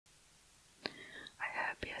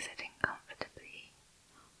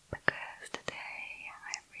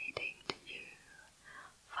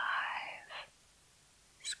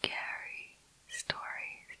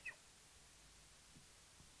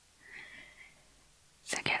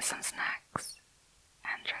some snacks,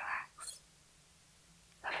 and relax.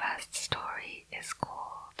 The first story is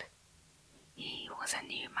called He Was a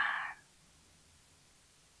New Man.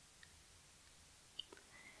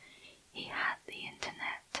 He had the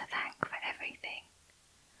internet to thank for everything.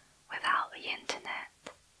 Without the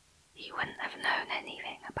internet, he wouldn't have known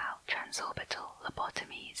anything about transorbital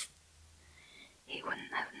lobotomies. He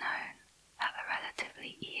wouldn't have known that the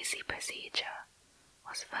relatively easy procedure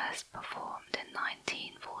was first performed in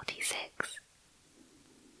 1946.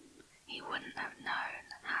 He wouldn't have known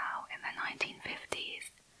how in the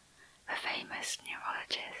 1950s the famous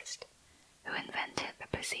neurologist who invented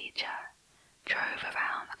the procedure drove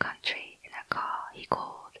around the country in a car he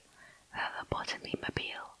called the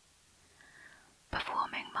lobotomy-mobile,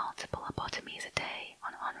 performing multiple lobotomies a day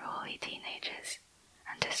on unruly teenagers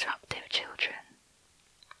and disruptive children.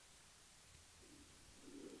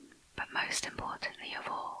 But most importantly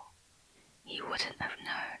of all, he wouldn't have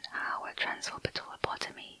known how a transorbital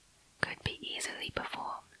lobotomy could be easily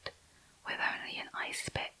performed with only an ice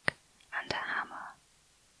pick and a hammer.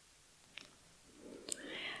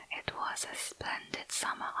 It was a splendid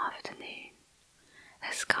summer afternoon,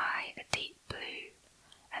 the sky a deep blue,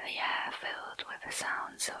 and the air filled with the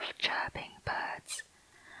sounds of chirping birds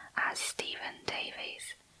as Stephen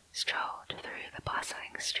Davies strolled through the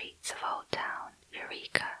bustling streets of Old Town,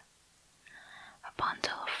 Eureka. A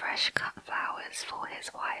bundle of fresh-cut flowers for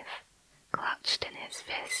his wife clutched in his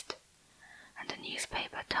fist, and a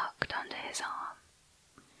newspaper tucked under his arm.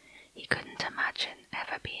 He couldn't imagine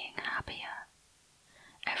ever being happier.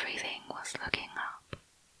 Everything was looking up.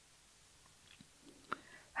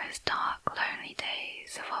 Those dark, lonely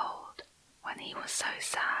days of old, when he was so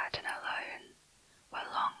sad and alone,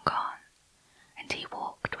 were long gone, and he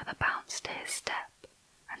walked with a bounce to his step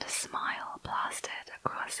and a smile plastered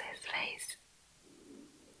across his face.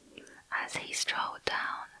 As he strolled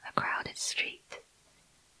down the crowded street,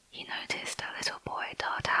 he noticed a little boy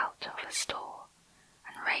dart out of a store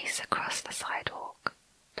and race across the sidewalk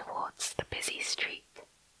towards the busy street.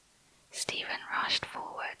 Stephen rushed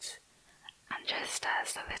forwards, and just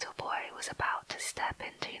as the little boy was about to step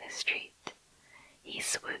into the street, he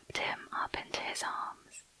swooped him up into his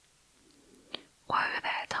arms. "Whoa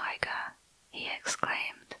there, Tiger," he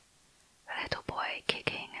exclaimed, the little boy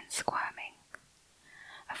kicking and squirming.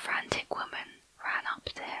 A frantic woman ran up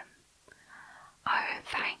to him. "Oh,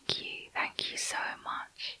 thank you so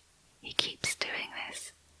much. He keeps doing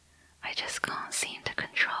this. I just can't seem to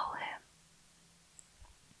control him."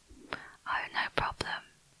 "Oh, no problem.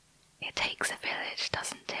 It takes a village,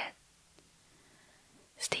 doesn't it?"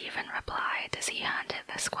 Stephen replied as he handed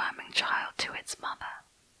the squirming child to its mother.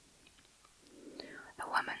 The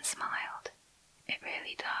woman smiled. "It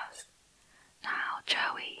really does. Now,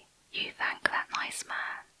 Joey, you thank that nice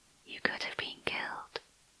man. You could have been killed."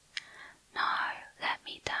 "No, let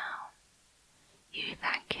me down." "You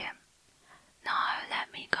thank him." "No,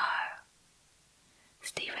 let me go."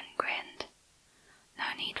 Stephen grinned.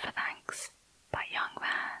 "No need for thanks, but young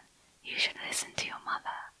man, you should listen to your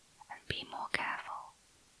mother and be more careful."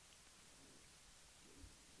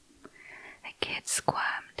 The kid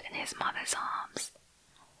squirmed in his mother's arms.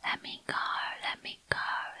 "Let me go, let me go,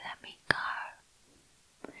 let me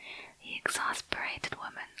go." The exasperated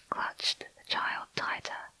woman clutched the child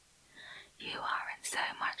tighter. "You are in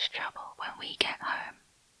so much trouble when we get home,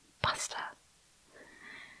 Buster."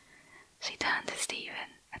 She turned to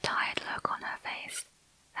Stephen, a tired look on her face.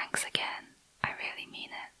 "Thanks again, I really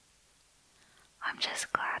mean it. I'm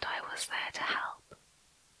just glad I was there to help."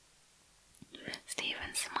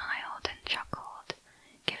 Stephen smiled and chuckled,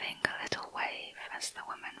 giving a little wave as the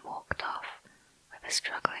woman walked off with a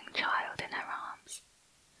struggling child in her arms.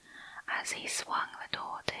 As he swung the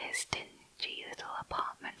door to his dingy little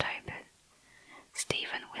apartment open,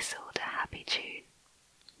 Stephen whistled a happy tune.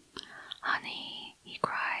 "Honey," he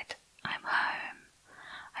cried, "I'm home.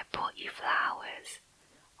 I brought you flowers,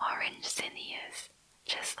 orange zinnias,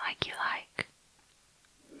 just like you like."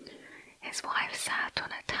 His wife sat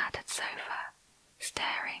on a tattered sofa,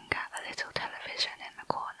 staring at the little television in the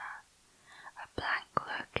corner, a blank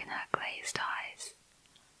look in her glazed eyes,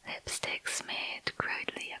 lipstick smeared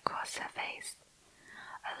crudely across her face,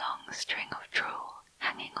 a long string of drool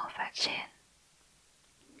hanging off her chin.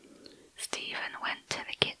 Stephen went to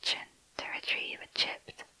the kitchen to retrieve a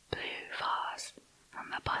chipped blue vase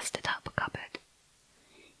from the busted-up cupboard.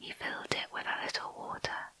 He filled it with a little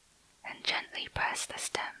water, and gently pressed the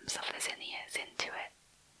stems of the zinnias into it.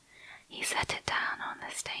 He set it down on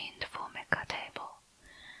the stained formica table,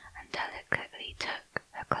 and delicately took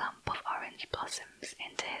a clump of orange blossoms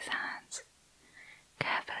into his hands,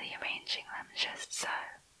 carefully arranging them just so.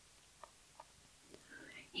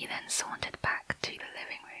 He then sauntered back to the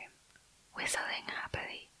living room, whistling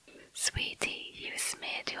happily. "Sweetie, you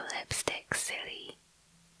smeared your lipstick, silly."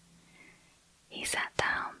 He sat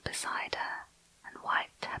down beside her and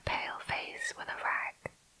wiped her pale face with a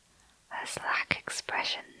rag, her slack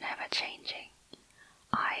expression never changing,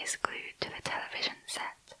 eyes glued to the television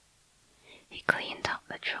set. He cleaned up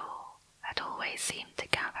the drool that always seemed to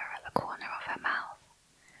gather at the corner of her mouth,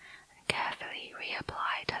 and carefully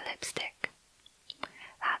reapplied her lipstick.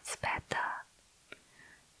 "That's better."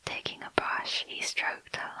 Taking a brush, he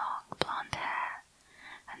stroked her long blonde hair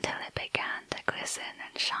until it began to glisten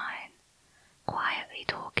and shine, quietly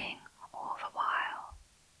talking all the while.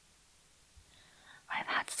 "I've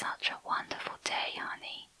had such a wonderful day,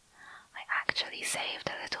 honey. I actually saved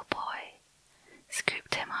a little boy,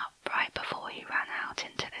 scooped him up right before he ran out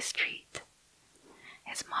into the street.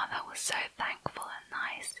 His mother was so thankful and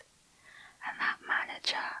nice, and that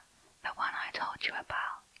manager, the one I told you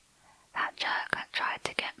about, that jerk that tried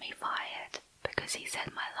to get me fired because he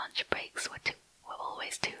said my lunch breaks were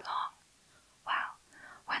always too long. Well,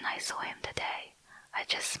 when I saw him today, I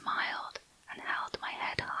just smiled and held my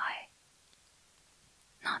head high.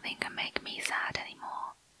 Nothing can make me sad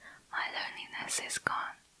anymore. My loneliness is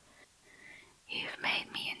gone. You've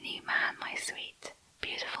made me a new man, my sweet,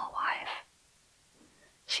 beautiful wife."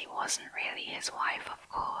 She wasn't really his wife, of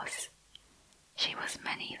course. She was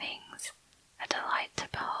many things, a delight to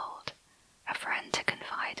behold, a friend to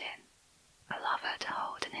confide in, a lover to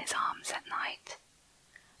hold in his arms at night,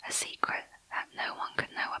 a secret that no one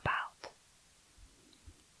could know about.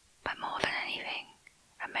 But more than anything,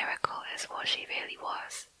 a miracle is what she really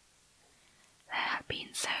was. There had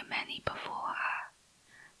been so many before her,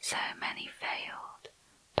 so many failed,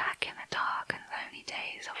 back in the dark and lonely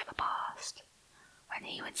days of the past, when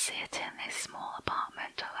he would sit in this small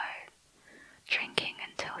apartment alone, drinking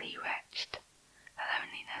until he retched, the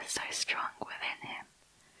loneliness so strong within him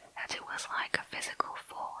that it was like a physical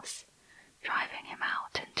force driving him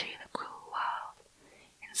out into the cruel world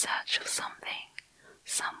in search of something,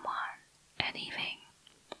 someone, anything,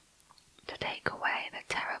 to take away the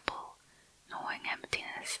terrible, gnawing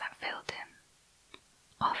emptiness that filled him.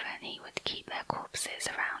 Often he would keep their corpses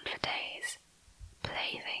around for days,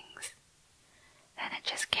 playthings. Then it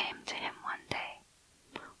just came to him one day,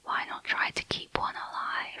 why not try to keep one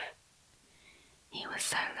alive? He was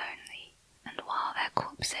so lonely, and while their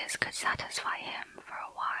corpses could satisfy him for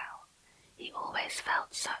a while, he always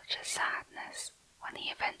felt such a sadness when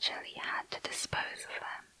he eventually had to dispose of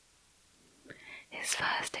them. His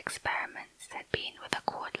first experiments had been with a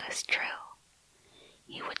cordless drill.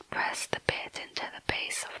 He would press the bit into the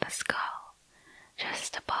base of the skull,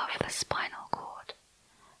 just above the spinal cord,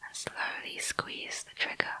 and slowly squeeze the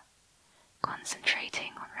trigger,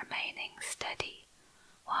 concentrating on remaining steady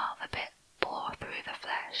while the bit bore through the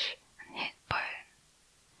flesh and hit bone.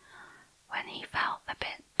 When he felt the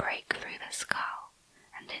bit break through the skull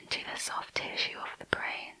and into the soft tissue of the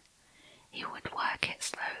brain, he would work it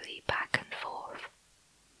slowly back and forth.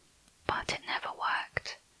 But it never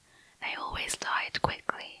worked. They always died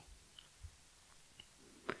quickly.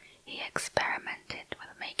 He experimented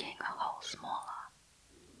with making the hole smaller,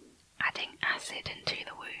 adding acid into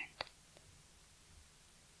the wound.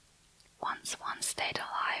 Once one stayed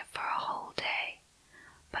alive for a whole day,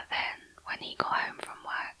 but then, when he got home from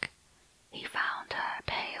work, he found her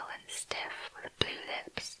pale and stiff with blue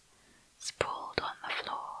lips, sprawled on the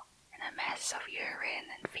floor in a mess of urine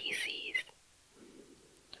and feces.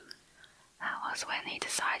 That was when he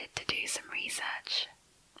decided to do some research.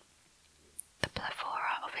 The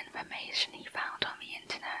plethora of information he found on the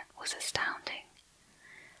internet was astounding.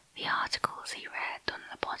 The articles he read on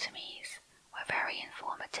lobotomies were very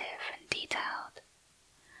informative and detailed.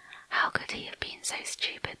 How could he have been so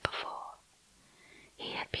stupid before?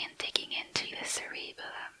 He had been digging into the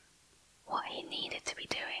cerebellum. What he needed to be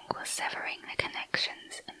doing was severing the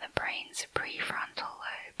connections in the brain's prefrontal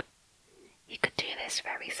lobe. He could do this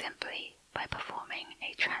very simply by performing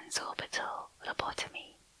a transorbital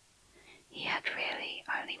lobotomy. He had really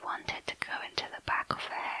only wanted to go into the back of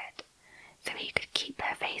the head so he could keep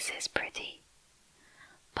their faces pretty.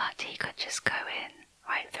 But he could just go in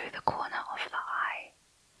right through the corner of the eye.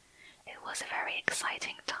 It was a very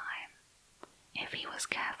exciting time. If he was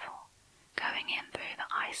careful, going in through the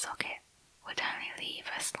eye socket would only leave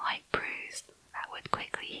a slight bruise that would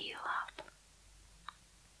quickly heal up.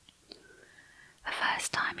 The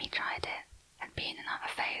first time he tried it had been another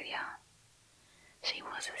failure. She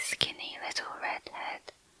was a skinny little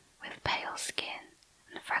redhead with pale skin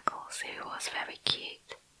and freckles who was very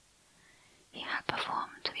cute. He had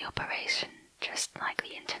performed the operation just like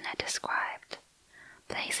the internet described,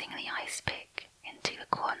 placing the ice pick into the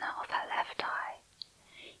corner of her left eye.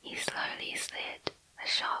 He slowly slid the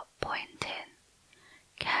sharp point in,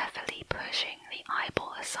 carefully pushing the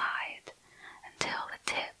eyeball aside until the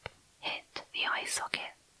tip hit the eye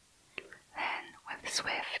socket. Then, with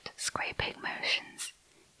swift, scraping motions,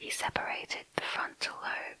 he separated the frontal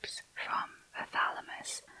lobes from the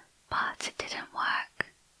thalamus, but it didn't work.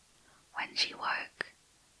 When she woke,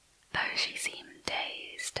 though she seemed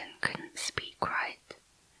dazed and couldn't speak right,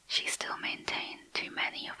 she still maintained too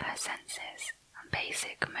many of her senses and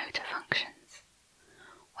basic motor functions.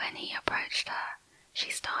 When he approached her, she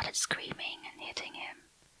started screaming and hitting him.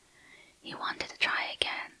 He wanted to try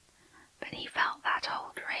again, but he felt that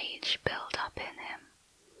old rage build up in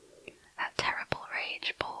him, that terrible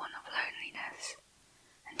rage born of loneliness,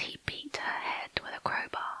 and he beat her head with a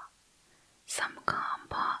crowbar, some calm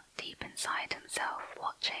part deep inside himself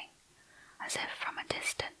watching, as if from a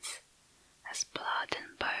distance, as blood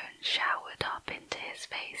and bone showered up into his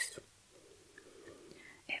face.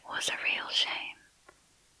 It was a real shame.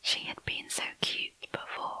 She had been so cute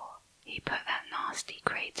before he put that nasty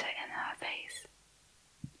crater in her face.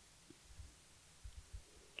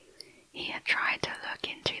 He had tried to look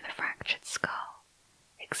into the fractured skull,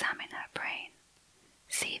 examine her brain,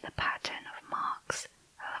 see the pattern of marks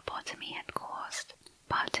the lobotomy had caused,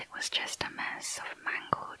 but it was just a mess of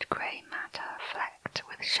mangled grey matter flecked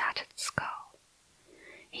with shattered skull.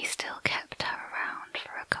 He still kept her around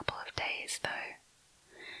for a couple of days, though.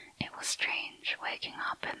 It was strange waking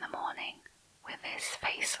up in the morning with this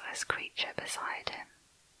faceless creature beside him.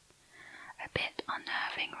 A bit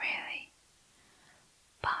unnerving, really,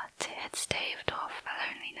 but it had staved off the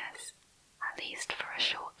loneliness, at least for a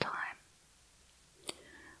short time.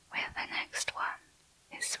 With the next one,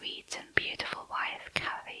 his sweet and beautiful wife,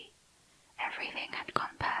 Kathy, everything had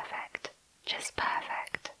gone perfect, just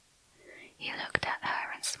perfect. He looked at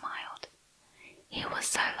her and smiled. He was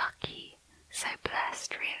so lucky, so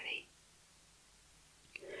blessed, really.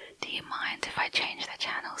 "Do you mind if I change the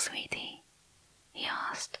channel, sweetie?" he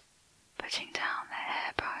asked, putting down the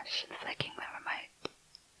hairbrush and flicking the remote.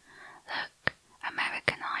 "Look,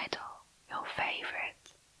 American Idol, your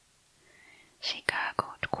favorite." She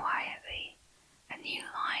gurgled quietly, a new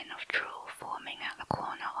line of drool forming at the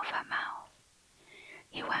corner of her mouth.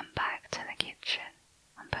 He went back to the kitchen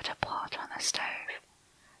and put a pot on the stove,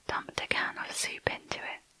 dumped a can of soup into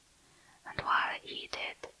it, and while it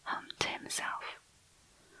heated, hummed to himself.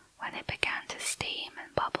 When it began to steam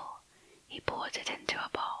and bubble, he poured it into a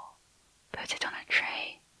bowl, put it on a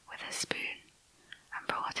tray with a spoon, and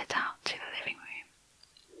brought it out to the living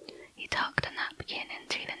room. He tucked a napkin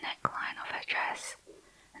into the neckline of her dress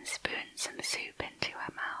and spooned some soup into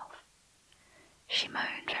her mouth. She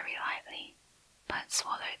moaned very lightly, but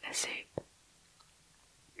swallowed the soup.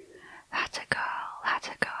 "That a girl.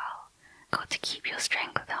 Got to keep your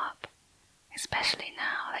strength up, especially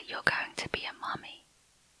now that you're going to be a mummy."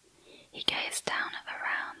 He gazed down at the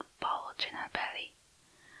round bulge in her belly,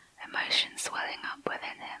 emotion swelling up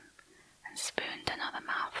within him, and spooned another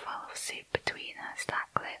mouthful of soup between her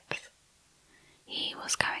stacked lips. He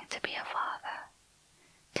was going to be a father.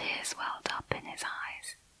 Tears welled up in his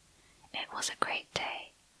eyes. It was a great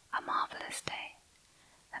day, a marvelous day,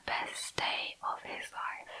 the best day of his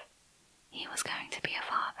life. He was going to be a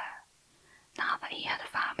father. Now that he had a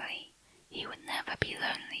family, he would never be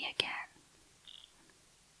lonely again.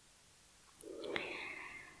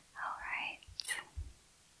 Alright.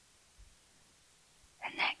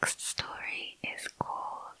 The next story is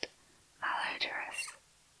called Malodorous.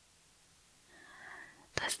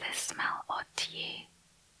 "Does this smell odd to you?"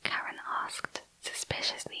 Karen asked,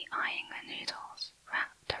 suspiciously eyeing the noodles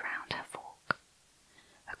wrapped around her fork.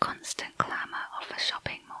 The constant clamour of the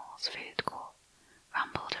shopping mall's food court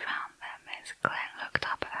rumbled around them as Glenn looked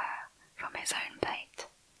up at her from his own plate,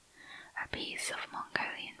 a piece of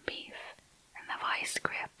Mongolian beef in the vice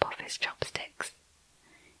grip of his chopsticks.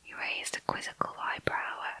 He raised a quizzical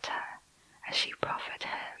eyebrow at her as she proffered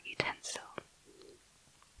her utensil.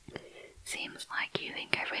 "Seems like you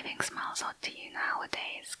think everything smells odd to you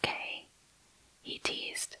nowadays, Kay," he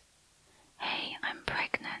teased. "Hey, I'm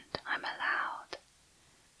pregnant, I'm allowed."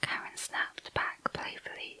 Karen snapped back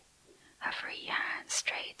playfully, her free hand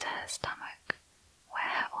straight to her stomach, where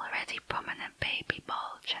her already prominent baby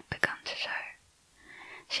bulge had begun to show.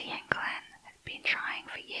 She and Glenn had been trying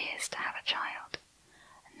for years to have a child,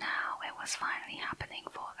 and now it was finally happening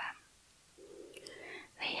for them.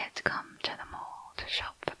 They had come to the mall to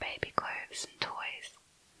shop for baby clothes and toys.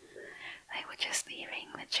 They were just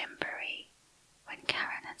leaving the gymboree when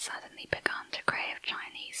Karen had suddenly begun to crave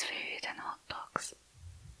Chinese food and hot dogs.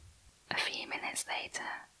 A few minutes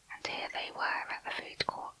later, and here they were at the food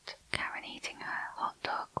court, Karen eating her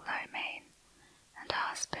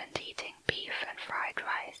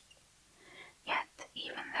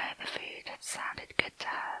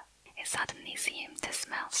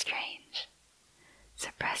strange.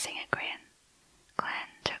 Suppressing a grin, Glenn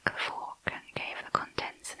took the fork and gave the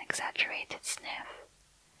contents an exaggerated sniff.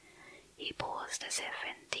 He paused as if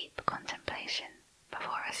in deep contemplation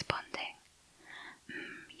before responding.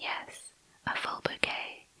 Yes, a full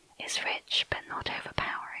bouquet is rich but not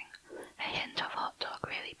overpowering. A hint of hot dog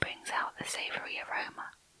really brings out the savory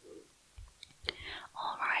aroma.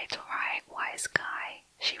 All right, wise guy,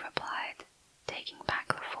 she replied, taking back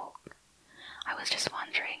the fork. I was just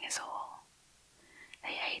wondering is all.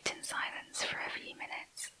 They ate in silence for a few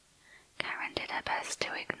minutes. Karen did her best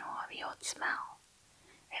to ignore the odd smell.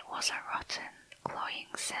 It was a rotten,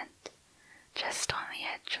 cloying scent, just on the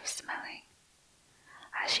edge of smelling.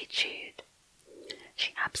 As she chewed,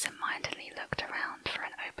 she absent-mindedly looked around for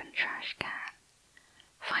an open trash can.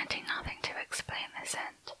 Finding nothing to explain the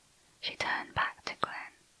scent, she turned back to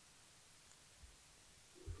Glenn.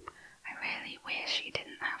 I really wish you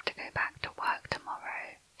didn't have to go back to work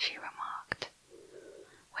tomorrow, she remarked.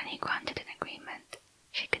 When he grunted in agreement,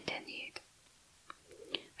 she continued.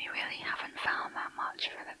 We really haven't found that much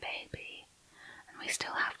for the baby, and we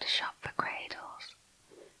still have to shop for cradles.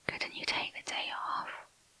 Couldn't you take the day off?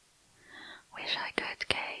 Wish I could,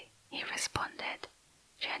 Kay, he responded,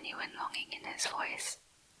 genuine longing in his voice.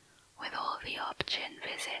 With all the ob-gyn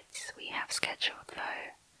visits we have scheduled,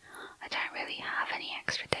 though, I don't really have any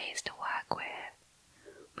extra days to work with.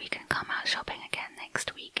 We can come out shopping again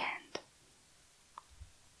next weekend.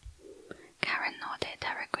 Karen nodded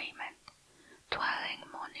her agreement, twirling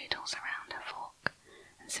more noodles around her fork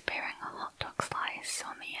and spearing a hot dog slice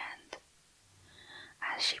on the end.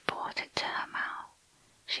 As she brought it to her mouth,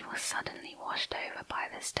 she was suddenly washed over by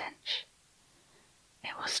the stench.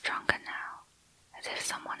 It was stronger now, as if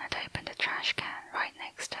someone had opened a trash can right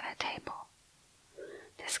next to their table.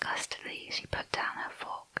 Disgustedly, she put down her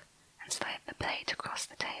fork and slid the plate across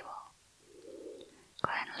the table.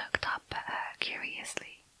 Glenn looked up at her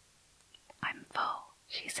curiously. I'm full,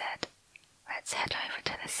 she said. Let's head over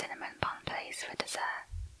to the cinnamon bun place for dessert.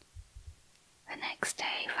 The next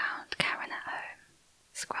day found Karen at home,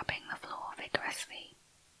 scrubbing the floor vigorously.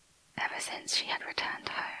 Ever since she had returned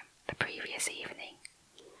home the previous evening,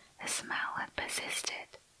 the smell had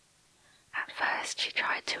persisted. At first she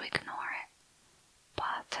tried to ignore it,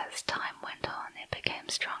 but as time went on it became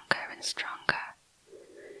stronger and stronger.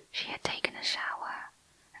 She had taken a shower,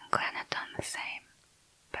 and Glenn had done the same,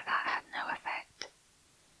 but that had no effect.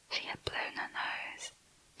 She had blown her nose,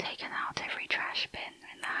 taken out every trash bin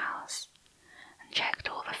in the house, and checked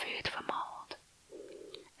all the food for mold.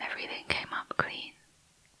 Everything came up clean.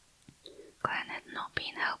 Glenn had not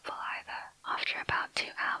been helpful either. After about 2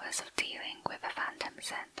 hours of dealing with the phantom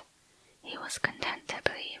scent, he was content to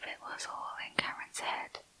believe it was all in Karen's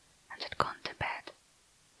head and had gone to bed.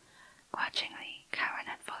 Grudgingly, Karen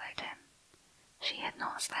had followed him. She had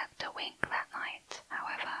not slept a wink that night,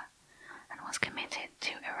 however, and was committed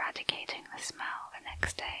to eradicating the smell the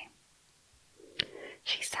next day.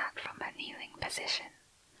 She sat from her kneeling position,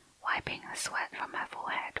 wiping the sweat from her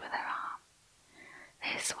forehead with her arm.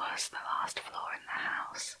 This was the last floor in the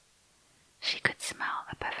house. She could smell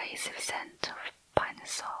the pervasive scent of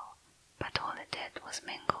pinosol, but all it did was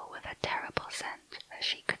mingle with a terrible scent that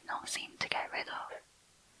she could not seem to get rid of.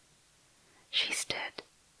 She stood,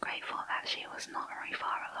 grateful that she was not very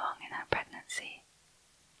far along in her pregnancy.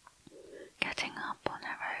 Getting up on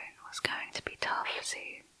her own was going to be tough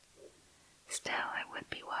soon. Still, it would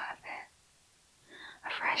be worth it. A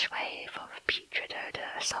fresh wave of putrid odor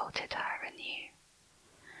assaulted her anew.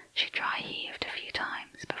 She dry-heaved a few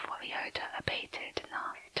times before the odor abated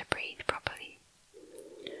enough to breathe properly.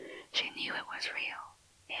 She knew it was real.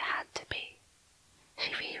 It had to be.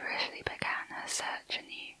 She feverishly began her search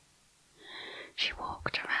anew. She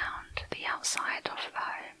walked around the outside of the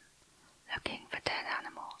home, looking for dead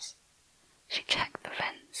animals. She checked the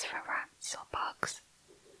vents for rats or bugs.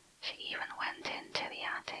 She even went into the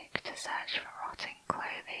attic to search for rotting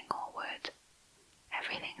clothing or wood.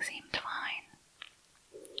 Everything seemed fine.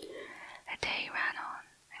 The day ran on,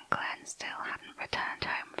 and Glenn still hadn't returned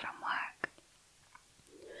home from work.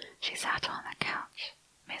 She sat on the couch,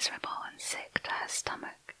 miserable and sick to her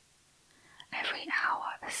stomach. Every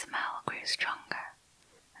hour the smell grew stronger,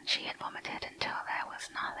 and she had vomited until there was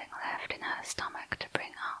nothing left in her stomach to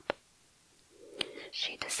bring up.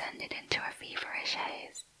 She descended into a feverish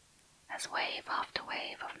haze, as wave after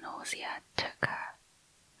wave of nausea took her.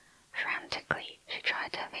 Frantically, she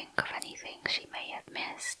tried to think of anything she may have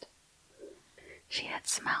missed. She had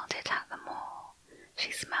smelled it at the mall.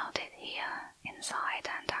 She smelled it here, inside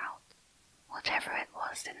and out. Whatever it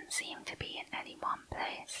was didn't seem to be in any one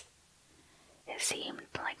place. It seemed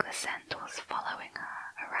like the scent was following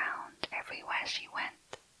her around everywhere she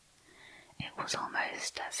went. It was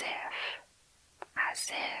almost as if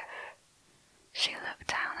she looked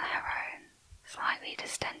down at her own slightly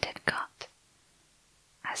distended gut,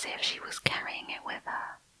 as if she was carrying it with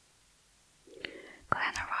her.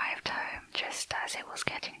 Glenn arrived home just as it was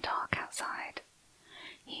getting dark outside.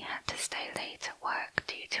 He had to stay late at work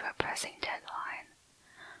due to a pressing deadline,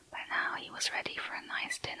 but now he was ready for a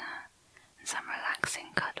nice dinner and some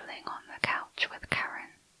relaxing cuddling on the couch with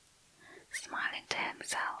Karen. Smiling to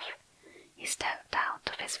himself, he stepped out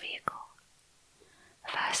of his vehicle.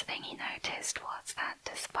 The first thing he noticed was that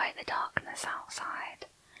despite the darkness outside,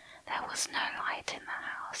 there was no light in the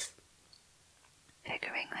house.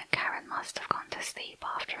 Figuring that Karen must have gone to sleep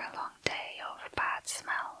after a long day of bad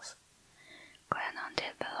smells, Glenn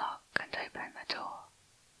undid the lock and opened the door.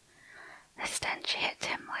 The stench hit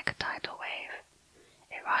him like a tidal wave.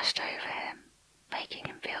 It rushed over him, making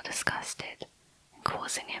him feel disgusted and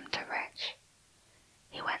causing him to retch.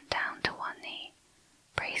 He went down to one knee,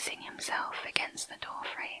 bracing himself against the door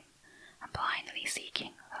frame and blindly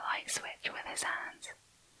seeking the light switch with his hands.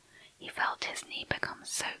 He felt his knee become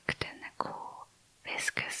soaked in the cool,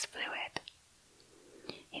 viscous fluid.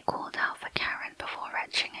 He called out for Karen before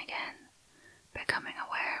retching again, becoming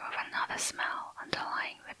aware of another smell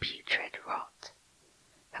underlying the putrid rot,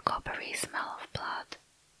 the coppery smell of blood.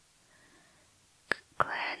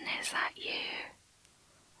 "Glenn, is that you?"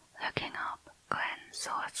 Looking up, Glenn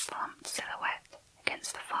saw a slumped silhouette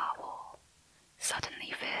against the far wall.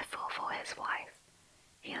 Suddenly fearful for his wife,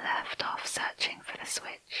 he left off searching for the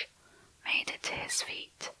switch, made it to his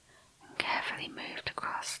feet, and carefully moved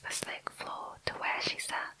across the slick floor to where she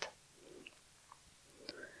sat.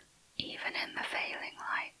 Even in the failing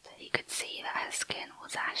light, he could see that her skin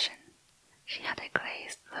was ashen. She had a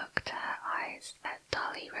glazed look to her eyes that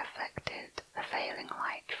dully reflected the failing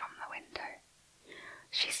light from the window.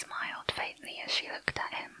 She smiled faintly as she looked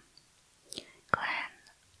at him. "Glenn,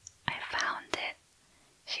 I found it,"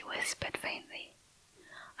 she whispered faintly.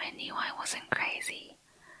 "I knew I wasn't crazy.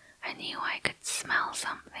 I knew I could smell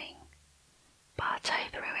something. But I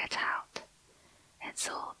threw it out. It's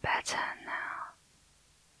all better now."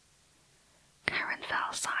 Karen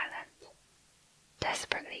fell silent.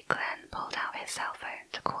 Desperately, Glenn pulled out his cell phone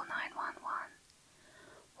to call 911.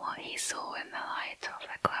 What he saw in the light of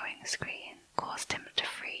the glowing screen caused him to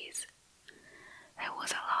freeze. There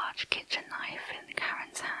was a large kitchen knife in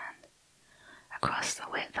Karen's hand. Across the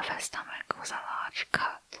width of her stomach was a large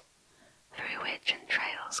cut, through which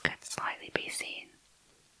entrails could slightly be seen.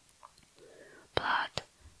 Blood,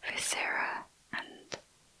 viscera, and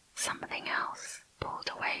something else pulled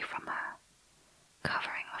away from her,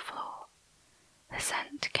 covering the floor. The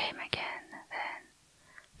scent came again, then,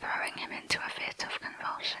 throwing him into a fit of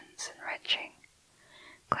convulsions and retching.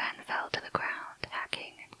 Glenn fell to the ground,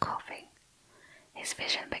 hacking and coughing. His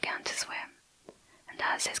vision began to swim, and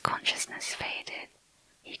as his consciousness faded,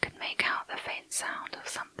 he could make out the faint sound of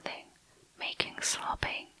something making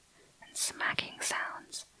slopping and smacking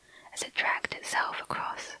sounds as it dragged itself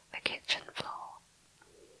across the kitchen floor.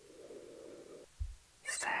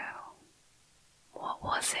 So, what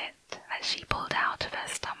was it that she pulled out of her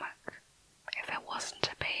stomach, if it wasn't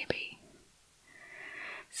a baby?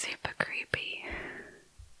 Super creepy.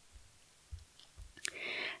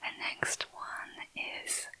 The next one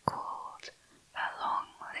is called The Long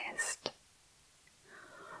List.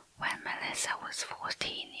 When Melissa was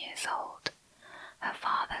 14 years old, her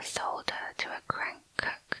father sold her to a crank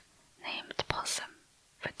cook named Possum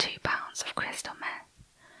for 2 pounds of crystal meth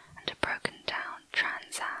and a broken-down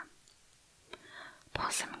Trans Am.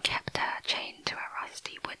 Possum kept her chained to a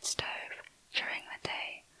rusty wood stove during the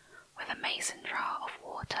day with a mason jar of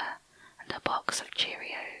water and a box of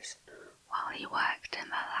Cheerios, while he worked in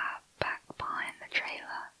the lab back behind the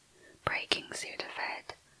trailer, breaking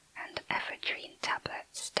Sudafed and ephedrine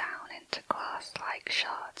tablets down into glass-like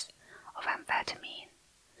shards of amphetamine.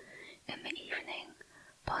 In the evening,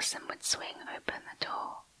 Possum would swing open the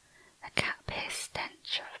door, the cat-piss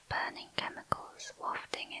stench of burning chemicals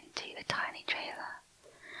wafting into the tiny trailer,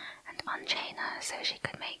 and unchain her so she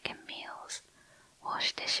could make him meals,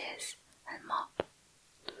 wash dishes, and mop.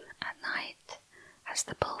 At night, as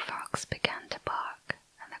the bullfrogs began to bark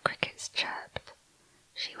and the crickets chirped,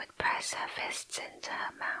 she would press her fists into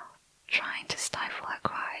her mouth, trying to stifle her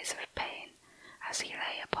cries of pain as he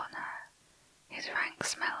lay upon her, his rank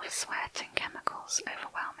smell of sweat and chemicals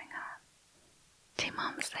overwhelming her. 2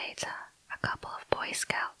 months later, a couple of Boy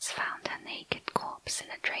Scouts found her naked corpse in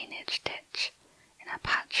a drainage ditch in a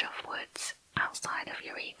patch of woods outside of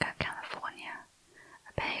Eureka, California,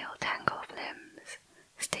 a pale tangle of limbs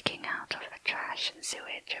sticking out of the trash and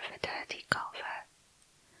sewage of the dirty culvert.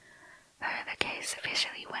 Though the case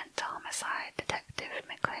officially went to homicide,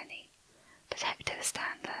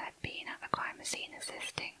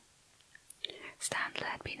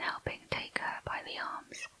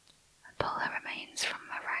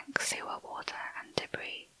 sewer water and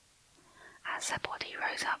debris. As her body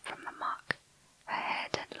rose up from the muck, her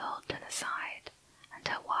head had lolled to the side, and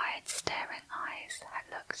her wide, staring eyes had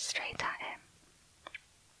looked straight at him.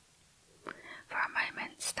 For a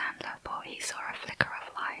moment Standler thought he saw a flicker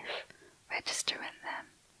of life register in them,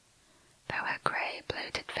 though her grey,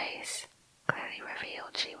 bloated face clearly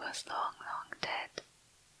revealed she was long, long dead.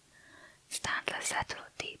 Standler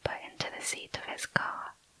settled deeper into the seat of his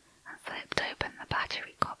car and flipped open the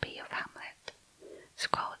battery copy of Hamlet,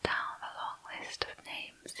 scrolled down the long list of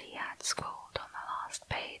names he had scrawled on the last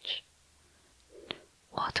page.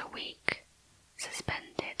 What a week!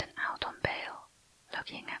 Suspended and out on bail,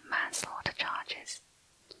 looking at manslaughter charges.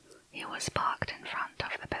 He was parked in front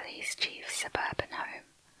of the police chief's suburban home,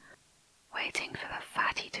 waiting for the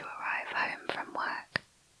fatty to arrive home from work.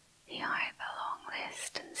 He eyed the long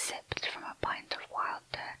list and sipped from a pint of wild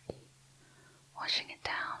turkey, washing it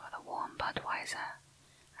down with a warm Budweiser,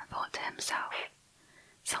 and thought to himself,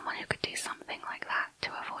 someone who could do something like that to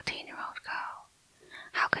a 14-year-old girl.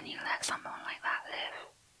 How can you let someone like that live?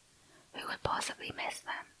 Who would possibly miss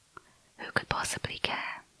them? Who could possibly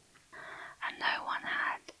care? And no one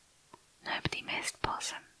had. Nobody missed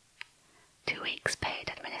Possum. 2 weeks paid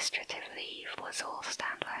administrative leave was all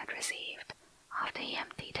Standler had received after he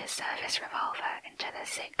emptied his service revolver into the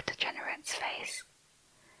sick degenerate's face.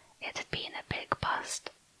 It had been a big bust,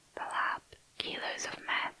 the lab, kilos of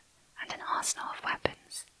meth, and an arsenal of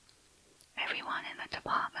weapons. Everyone in the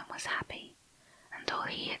department was happy, and all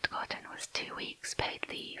he had gotten was 2 weeks paid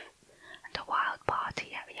leave and a wild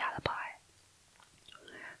party at the alibi,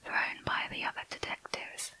 thrown by the other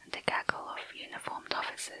detectives and a gaggle of uniformed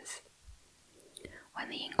officers. When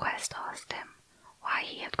the inquest asked him why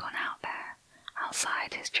he had gone out there,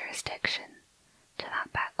 outside his jurisdiction, to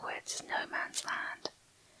that backwoods no-man's land,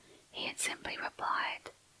 he had simply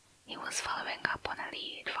replied he was following up on a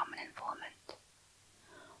lead from an informant.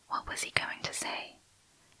 What was he going to say?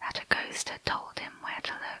 That a ghost had told him where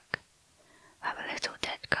to look? That the little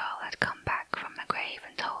dead girl had come back from the grave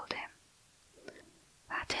and told him?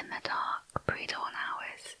 That in the dark, pre-dawn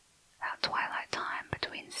hours, that twilight time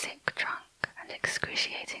between sick, drunk, and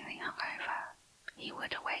excruciatingly hungover, he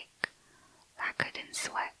would awake, lacquered in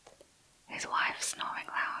sweat, his wife snoring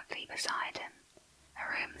loudly beside him, the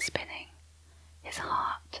room spinning, his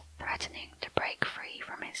heart threatening to break free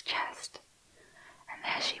from his chest, and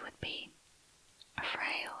there she would be, a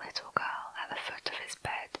frail little girl at the foot of his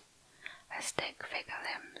bed, her stick-figure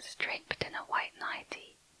limbs draped in a white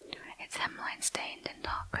nightie, its hemline stained in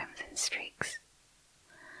dark crimson streaks.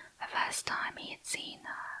 The first time he had seen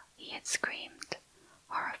her, he had screamed,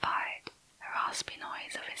 horrified, the raspy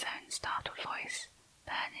noise of his own startled voice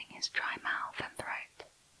burning his dry mouth and throat.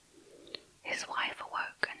 His wife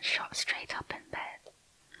awoke and shot straight up in bed.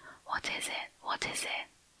 "What is it? What is it?"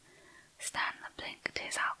 Standler blinked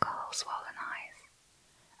his alcohol-swollen eyes.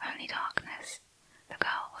 Only darkness. The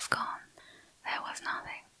girl was gone. There was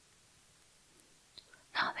nothing.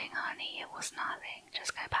 "Nothing, honey, it was nothing.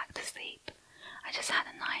 Just go back to sleep. I just had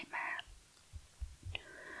a nightmare."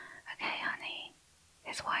 "Okay, honey."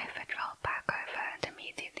 His wife had rolled back over and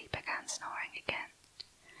immediately began snoring again.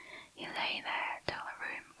 He lay there till the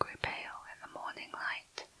room grew pale in the morning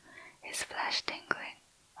light, his flesh tingling,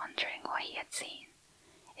 wondering what he had seen,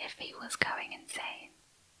 if he was going insane.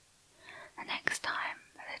 The next time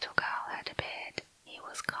the little girl had appeared, he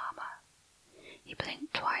was calmer. He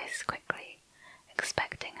blinked twice quickly,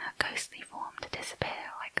 expecting her ghostly form to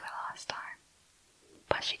disappear like the last time.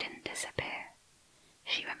 But she didn't disappear.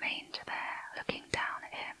 She remained there, looking down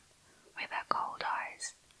at him, with her cold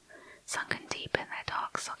eyes, sunken deep in their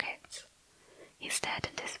dark sockets. He stared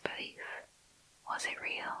in disbelief. Was it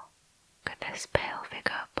real? Could this pale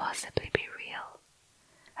figure possibly be real?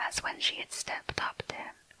 That's when she had stepped up to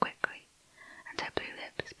him, quickly, and her blue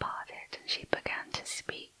lips parted and she began to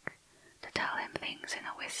speak, to tell him things in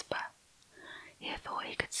a whisper. He thought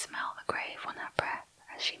he could smell the grave on her breath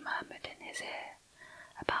as she murmured in his ear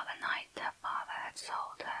about the night her father had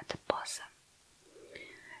sold her to Possum.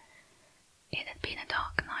 It had been a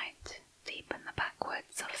dark night, deep in the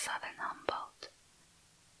backwoods of southern Humboldt,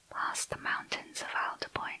 past the mountains of Alder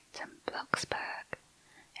Point and Blocksberg,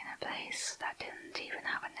 in a place that didn't even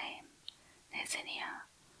have a name, near Zinnia,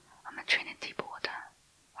 on the Trinity border,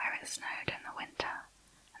 where it snowed in the winter,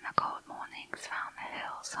 and the cold mornings found the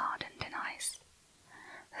hills hardened in ice.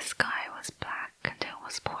 The sky was black and it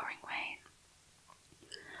was pouring rain.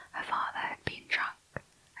 Her father had been drunk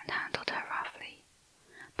and handled her roughly,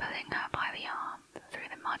 pulling her by the arm through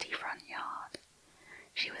the muddy front yard.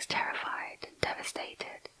 She was terrified and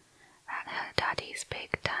devastated that her daddy's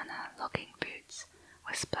big tanner logging boots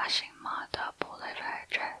was splashing mud up all over her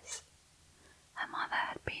dress. Her mother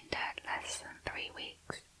had been dead less than 3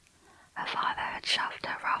 weeks. Her father had shoved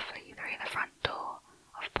her roughly through the front door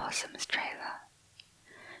of Possum's trailer.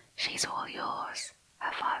 "She's all yours,"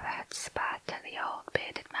 her father had spat at the old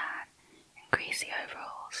bearded man in greasy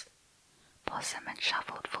overalls. Possum had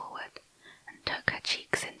shuffled forward and took her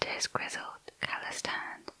cheeks into his grizzled, calloused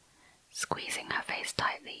hand, squeezing her face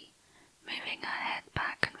tightly, moving her head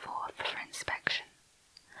back and forth for inspection.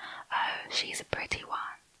 "Oh, she's a pretty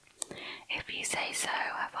one. If you say so,"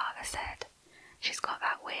 her father said. "She's got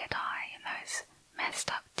that weird eye and those messed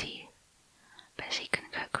up teeth. But she can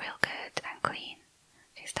cook real good and clean.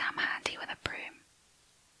 She's damn handy with a broom."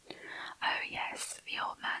 "Oh yes," the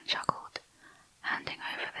old man chuckled, handing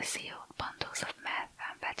over the sealed bundles of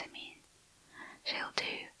methamphetamine. She'll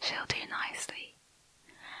do nicely."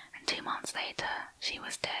 And 2 months later, she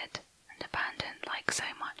was dead and abandoned like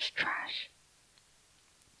so much trash.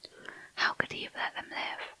 How could he have let them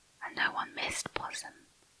live? And no one missed Possum.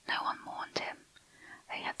 No one mourned him.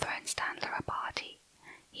 They had thrown Standler a party.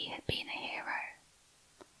 He had been a hero.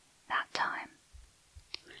 That time.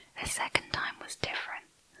 The second time was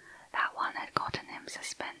different. That one had gotten him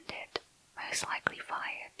suspended, most likely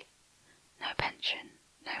fired. No pension,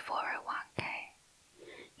 no 401k.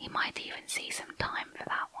 He might even see some time for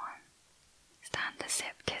that one. Standler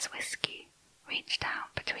sipped his whiskey, reached down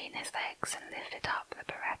between his legs and lifted up the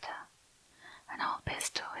Beretta. An old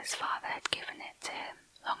pistol his father had given it to him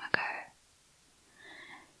long ago.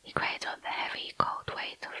 He cradled the heavy, cold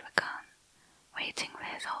weight of the gun, waiting for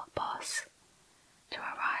his old boss to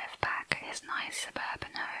arrive back at his nice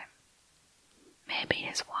suburban home. Maybe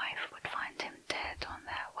his wife would find him dead on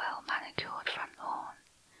their well-manicured front lawn.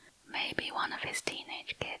 Maybe one of his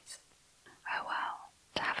teenage kids. Oh well,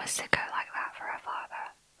 to have a sicko like that for a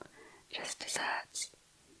father. Just desserts.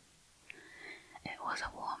 It was a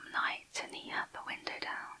warm night and he had the window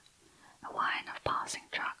down, the whine of passing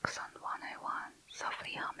trucks on 101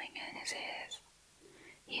 softly humming in his ears.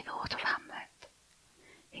 He thought of Hamlet.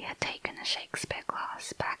 He had taken a Shakespeare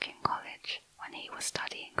class back in college when he was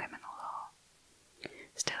studying criminal law,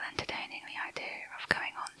 still entertaining the idea of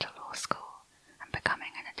going on to law school and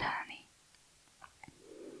becoming an attorney.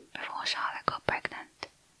 Before Charlotte got pregnant,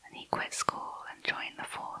 and he quit school and joined the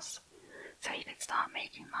force so he could start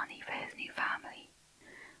making money for his new family,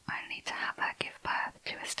 only to have her give birth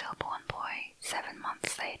to a stillborn boy 7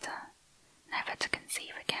 months later, never to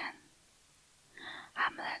conceive again.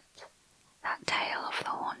 Hamlet, that tale of the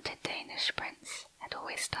haunted Danish prince, had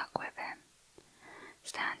always stuck with him.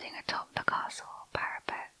 Standing atop the castle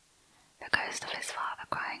parapet, the ghost of his father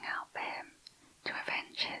crying out for him to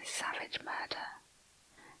avenge his savage murder.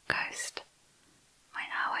 "Ghost, my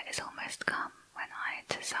hour is almost come when I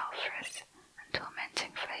to sulphurous and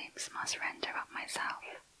tormenting flames must render up myself."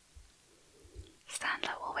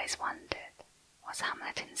 Standler always wondered, was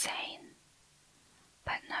Hamlet insane?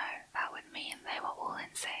 But no, that would mean they were all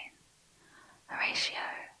insane.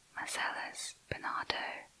 Horatio, Marcellus,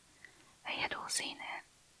 Bernardo, they had all seen it.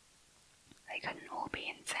 They couldn't all be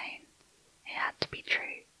insane. It had to be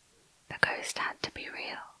true. The ghost had to be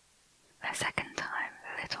real. The second time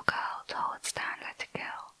the little girl told Standler to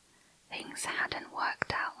kill, things hadn't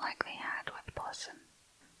worked out like they had with Possum.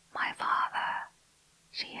 "My father,"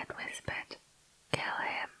 she had whispered. "Kill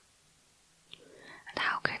him." And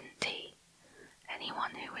how couldn't he?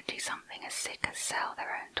 Anyone who would do something as sick as sell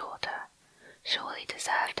their own daughter surely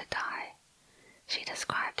deserved to die. She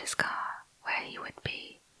described his car, where he would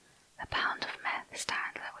be, the pound of meth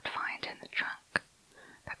Standler would find in the trunk,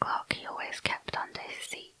 the clock he always kept under his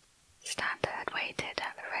seat. Standler had waited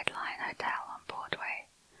at the Red Line Hotel on Broadway,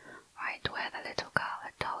 right where the little girl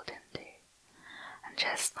had told him to, and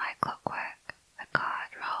just like clockwork, the car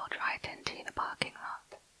had rolled right into the parking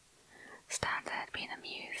lot. Standler had been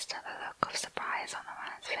amused at the look of surprise on the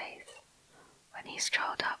man's face when he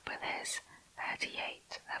strolled up with his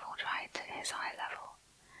 .38 leveled right at his eye level,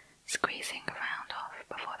 squeezing the round off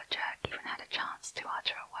before the jerk even had a chance to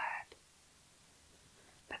utter a word.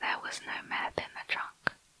 But there was no meth in the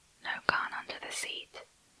trunk, no gun under the seat,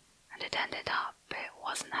 and it ended up it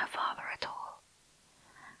wasn't her father at all.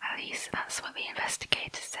 At least that's what the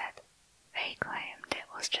investigators said. They claimed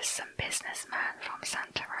it was just some businessman from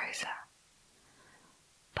Santa Rosa.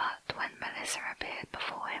 But when Melissa appeared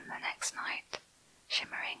before him the next night,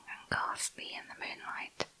 shimmering and ghastly in the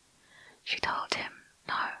moonlight, she told him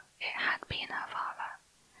no, it had been her father.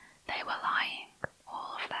 They were lying,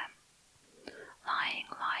 all of them. "Lying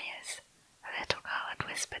liars," the little girl had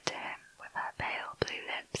whispered to him with her pale blue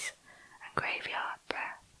lips and graveyard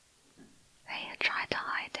breath. They had tried to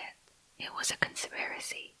hide it. It was a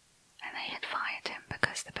conspiracy, and they had fired him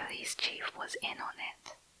because the police chief was in on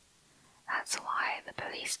it. That's why the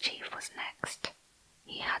police chief was next.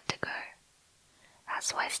 He had to go.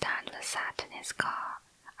 That's why Standler sat in his car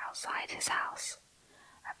outside his house,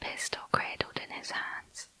 a pistol cradled in his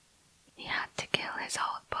hands. He had to kill his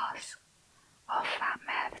old boss, off that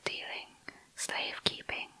meth-dealing,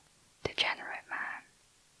 slave-keeping, degenerate man.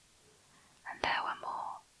 And there were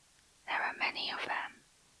more. There are many of them,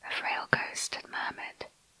 the frail ghost had murmured.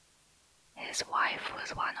 His wife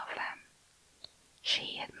was one of them.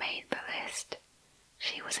 She had made the list.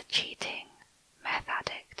 She was a cheating meth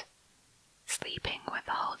addict, sleeping with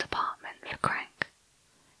the whole department for crank.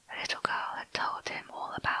 The little girl had told him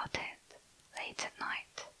all about it, late at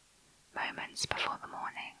night, moments before the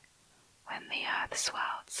morning, when the earth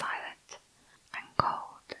swirled silent and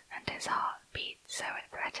cold and his heart beat so it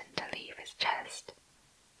threatened to leave his chest.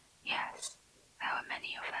 Yes, there were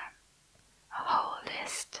many of them, a whole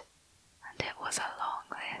list, and it was a long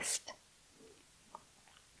list.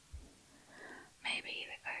 Maybe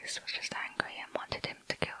the ghost was just angry and wanted him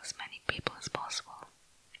to kill as many people as possible.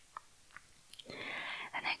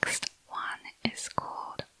 The next one is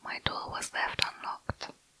called My Door Was Left Unlocked.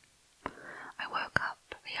 I woke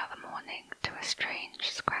up the other morning to a strange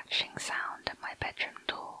scratching sound at my bedroom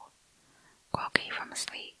door. Groggy from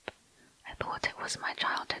sleep, I thought it was my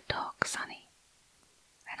childhood dog, Sunny.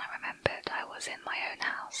 Then I remembered I was in my own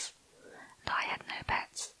house, and I had no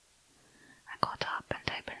pets. I got up and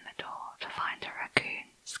opened the door to find a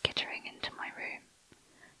raccoon skittering into my room,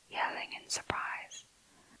 yelling in surprise.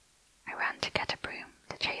 I ran to get a broom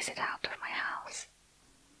to chase it out of my house,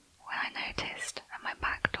 when I noticed that my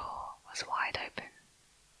back door was wide open.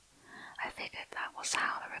 I figured that was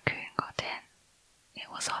how the raccoon got in.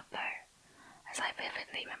 It was odd though, as I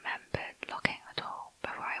vividly remembered locking the door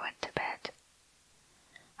before I went to bed.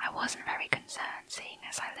 I wasn't very concerned, seeing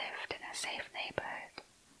as I lived in a safe neighborhood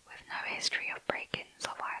with no history of break-ins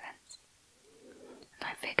or violence, and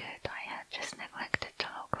I figured I had just neglected to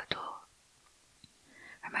lock the door.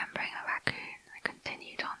 Remembering the raccoon, I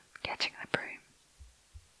continued on getting the broom.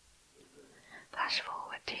 Flash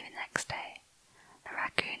forward to the next day. The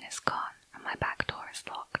raccoon is gone and my back door is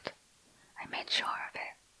locked. I made sure of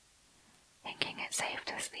it. Thinking it safe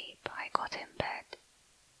to sleep, I got in bed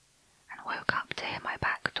and woke up to hear my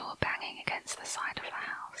back door banging against the side of the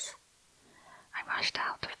house. I rushed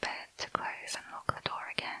out of bed to close and lock the door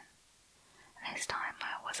again, and this time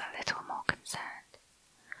I was a little more concerned.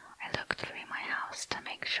 I looked through my house to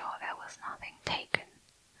make sure there was nothing taken,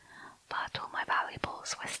 but all my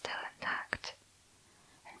valuables were still intact.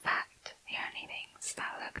 In fact, the only things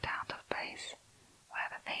that looked out of place were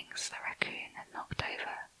the things the raccoon had knocked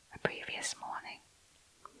over the previous morning.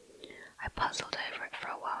 I puzzled over it for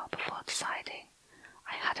a while before deciding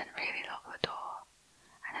I hadn't really locked the door,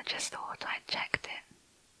 and I just thought I'd checked it.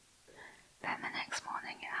 Then the next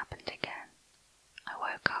morning it happened again. I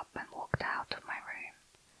woke up and walked out of my room,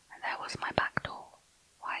 and there was my back door,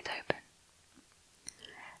 wide open.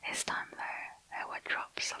 This time though, there were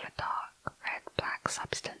drops of a dark red-black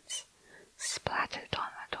substance splattered on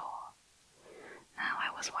the door. Now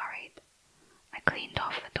I was worried. I cleaned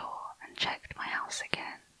off the door and checked my house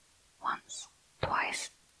again. Once, twice,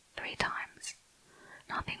 3 times.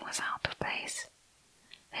 Nothing was out of place.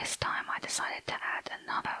 This time I decided to add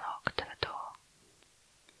another lock to the door.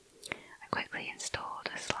 I quickly installed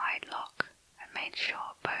a slide lock and made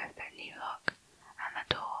sure both the new lock and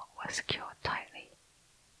the door were secured tightly.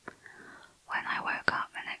 When I woke up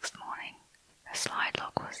the next morning, the slide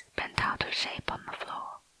lock was bent out of shape on the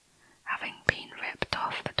floor, having been ripped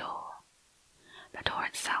off the door. The door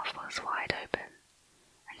itself was wide open,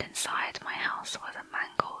 and inside my house was a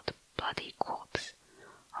mangled, bloody corpse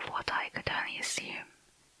of what I could only assume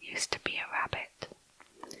used to be a rabbit.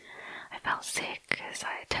 I felt sick as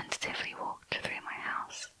I tentatively walked through my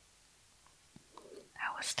house.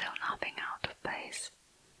 There was still nothing out of place.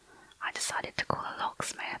 I decided to call a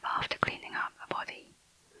locksmith after cleaning up the body,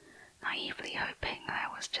 naively hoping there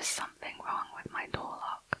was just something wrong with my door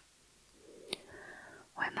lock.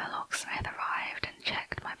 When the locksmith arrived and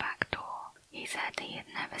checked my back door, he said he had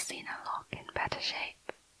never seen a lock in better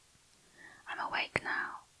shape. I'm awake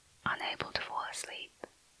now, unable to fall asleep.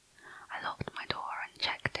 I locked my door and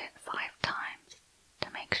checked it 5 times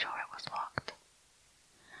to make sure it was locked.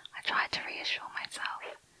 I tried to reassure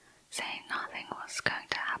myself, saying nothing was going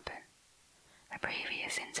to happen. The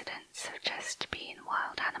previous incidents have just been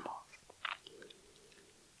wild animals.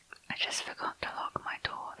 I just forgot to lock my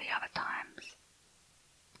door the other times.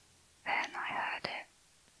 Then I heard it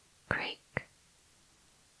creak.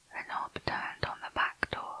 The knob turned on the back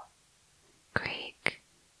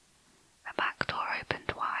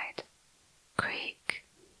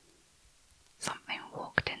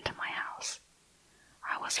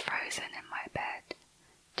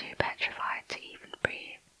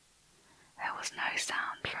was no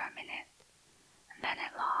sound for a minute, and then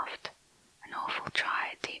it laughed, an awful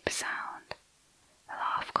dry, deep sound. The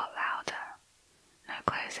laugh got louder, no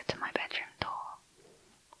closer to my bedroom door.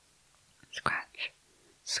 Scratch,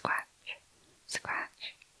 scratch,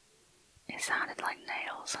 scratch. It sounded like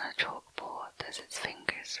nails on a chalkboard as its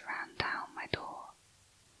fingers ran down my door.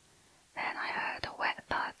 Then I heard a wet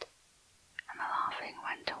thud, and the laughing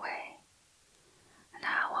went away. An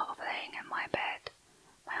hour of laying in my bed,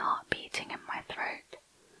 my heart beating in my throat,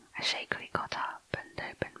 I shakily got up and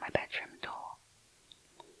opened my bedroom door.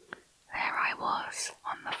 There I was,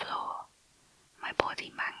 on the floor, my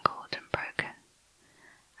body mangled and broken,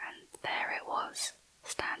 and there it was,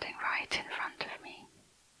 standing right in front of me.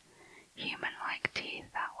 Human-like teeth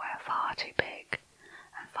that were far too big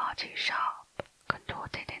and far too sharp,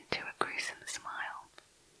 contorted into a gruesome smile.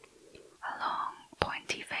 A long,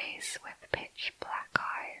 pointy face with pitch-black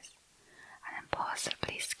eyes, an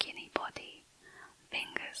impossibly skinny body,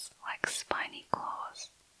 fingers like spiny claws.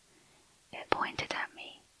 It pointed at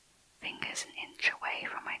me, fingers an inch away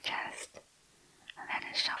from my chest, and then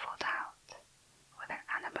it shuffled out, with an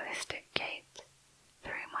animalistic gait,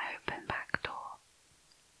 through my open back door.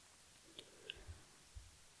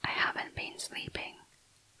 I haven't been sleeping,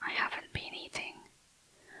 I haven't been eating,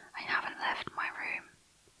 I haven't left my room.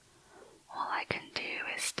 All I can do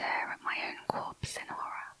is stare at my own corpse in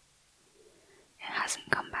horror. It hasn't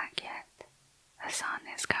come back yet. The sun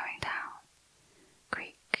is going down.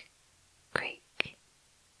 Creak, creak,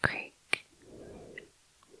 creak.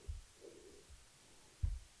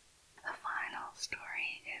 The final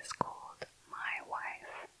story is called My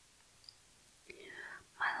Wife.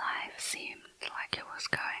 My life seemed like it was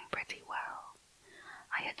going pretty well.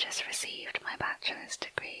 I had just received my bachelor's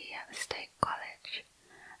degree at the state college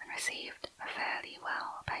and received a fairly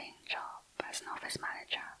well-paying job as an office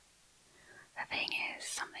manager. The thing is,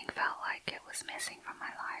 something felt like it was missing from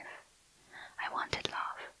my life. I wanted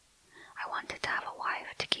love. I wanted to have a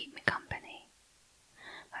wife to keep me company.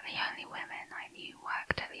 But the only women I knew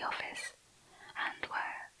worked at the office and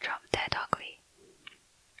were drop-dead ugly.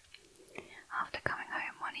 After coming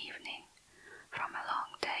home one evening from a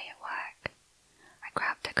long day at work, I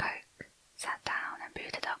grabbed a Coke, sat down and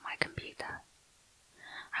booted up my computer.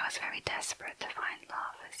 I was very desperate to find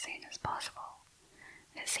love as soon as possible,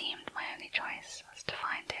 and it seemed my only choice was to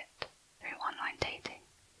find it through online dating.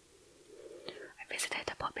 I visited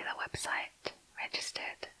a popular website,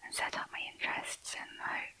 registered, and set up my interests in the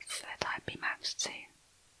hopes that I'd be matched soon.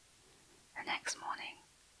 The next morning,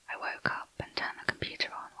 I woke up and turned the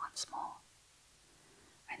computer on once more.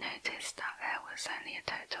 I noticed that there was only a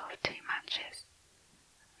total of 2 matches,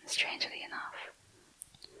 and strangely enough,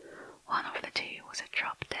 one of the 2 was a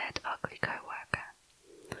drop-dead ugly co-worker.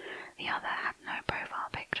 The other had no profile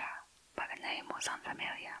picture, but the name was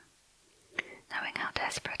unfamiliar. Knowing how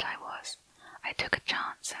desperate I was, I took a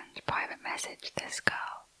chance and private messaged this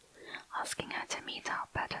girl, asking her to meet up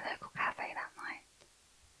at a local cafe that night.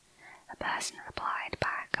 The person replied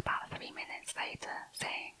back about 3 minutes later,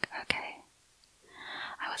 saying, okay.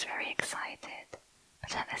 I was very excited,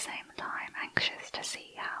 but at the same time anxious to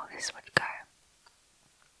see how this would go.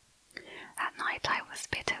 That night I was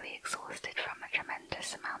bitterly exhausted from the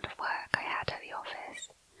tremendous amount of work I had at the office,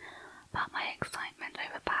 but my excitement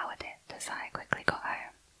overpowered it as I quickly got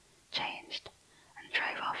home, changed, and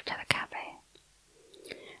drove off to the cafe.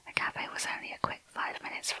 The cafe was only a quick 5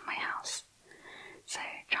 minutes from my house, so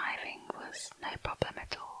driving was no problem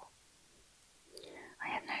at all. I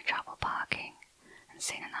had no trouble parking, and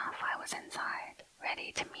soon enough I was inside,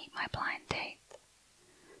 ready to meet my blind date.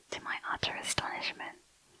 To my utter astonishment,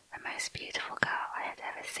 the most beautiful girl I had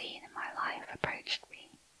ever seen in my life approached me.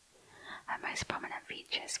 Her most prominent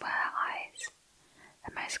features were her eyes,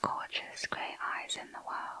 the most gorgeous grey eyes in the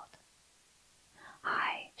world.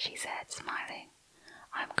 Hi, she said, smiling.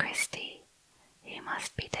 I'm Christy. You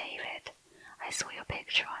must be David. I saw your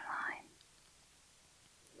picture online.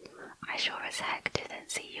 I sure as heck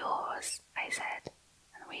didn't see yours, I said,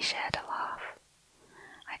 and we shared a laugh.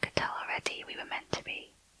 I could tell already we were meant to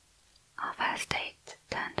be. Our first date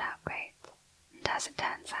turned out great, and as it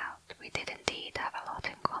turns out, we did indeed have a lot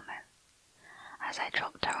in common. As I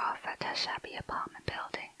dropped her off at her shabby apartment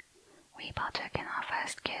building, we partook in our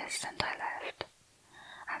first kiss and I left.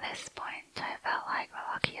 At this point, I felt like the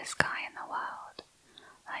luckiest guy in the world,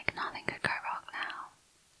 like nothing could go wrong now.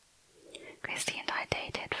 Christy and I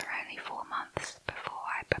dated for only 4 months before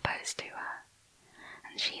I proposed to her,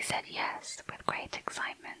 and she said yes with great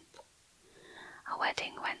excitement. Our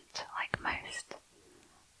wedding went like most,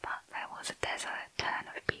 but there was a desolate turn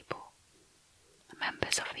of people. The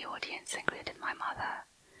members of the audience included my mother,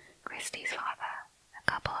 Christy's father,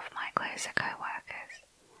 a couple of my closer co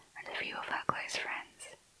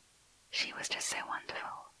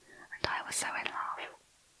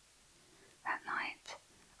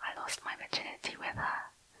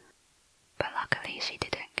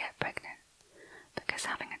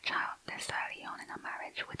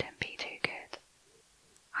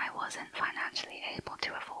financially able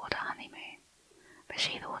to afford a honeymoon, but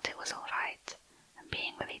she thought it was all right, and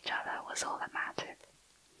being with each other was all that mattered.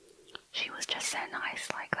 She was just so nice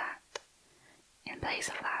like that. In place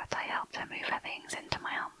of that, I helped her move her things into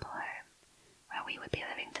my humble home, where we would be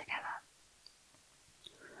living together.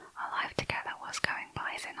 Our life together was going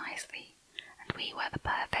by so nicely, and we were the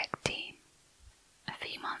perfect team. A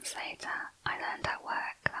few months later, I learned at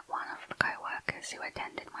work that one of the co-workers who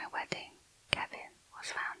attended my wedding, Kevin,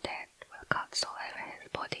 was found dead with cuts all over his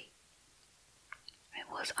body. It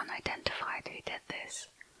was unidentified who did this,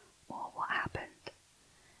 or what happened.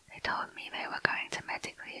 They told me they were going to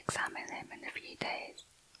medically examine him in a few days.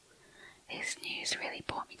 This news really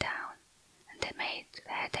brought me down, and it made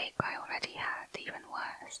the headache I already had even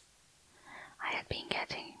worse. I had been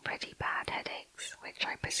getting pretty bad headaches, which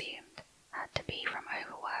I presumed had to be from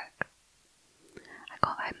overwork. I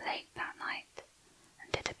got home late that night,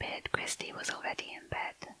 and it appeared Christy was already in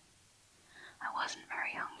bed. I wasn't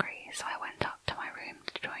very hungry, so I went up to my room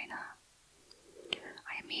to join her.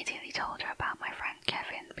 I immediately told her about my friend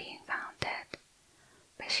Kevin being found dead,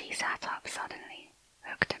 but she sat up suddenly,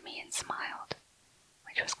 looked at me and smiled,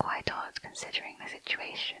 which was quite odd considering the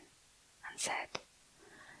situation, and said,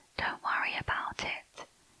 "Don't worry about it,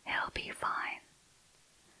 he'll be fine."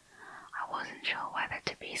 I wasn't sure whether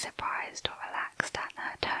to be surprised or relaxed at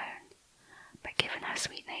her tone, but given her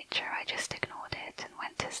sweet nature I just ignored it and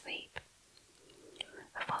went to sleep.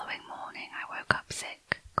 The following morning I woke up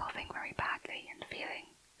sick, coughing very badly and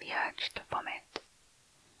feeling the urge to vomit.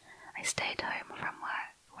 I stayed home from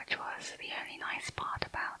work, which was the only nice part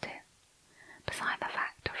about it, beside the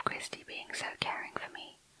fact of Christy being so caring for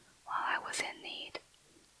me while I was in need.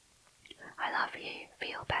 "I love you,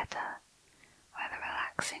 feel better," were the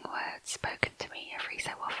relaxing words spoken to me every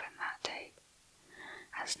so often that day.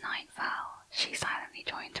 As night fell, she silently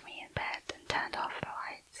joined me in bed and turned off the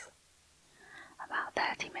lights. About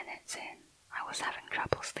 30 minutes in, I was having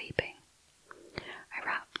trouble sleeping. I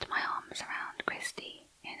wrapped my arms around Christy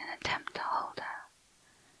in an attempt to hold her,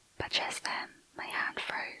 but just then my hand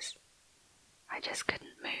froze. I just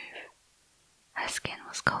couldn't move. Her skin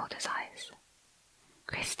was cold as ice.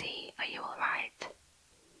 "Christy, are you all right?"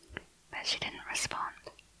 But she didn't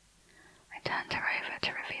respond. I turned her over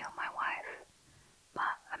to reveal my wife,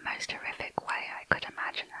 but the most horrific way I could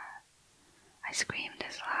imagine her. I screamed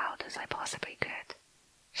as loud as I possibly could,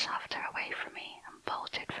 shoved her away from me, and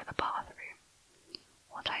bolted for the bathroom.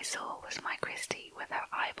 What I saw was my Christy with her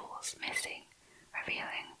eyeballs missing,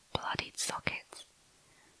 revealing bloodied sockets,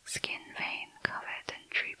 skin vein covered and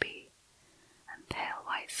droopy, and pale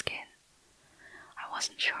white skin. I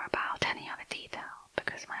wasn't sure about any other detail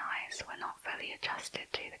because my eyes were not fully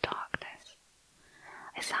adjusted to the darkness.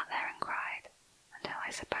 I sat there and cried until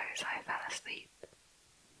I suppose I fell asleep.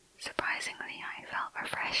 Surprisingly, I felt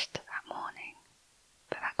refreshed that morning,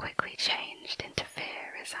 but that quickly changed into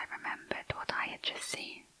fear as I remembered what I had just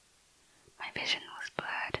seen. My vision was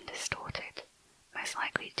blurred and distorted, most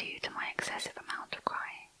likely due to my excessive amount of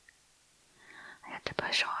crying. I had to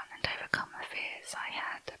push on and overcome the fears I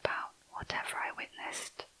had about whatever I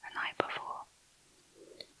witnessed the night before.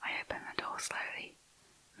 I opened the door slowly,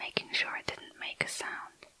 making sure it didn't make a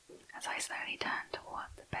sound. As I slowly turned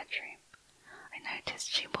toward the bedroom, I noticed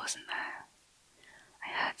she wasn't there. I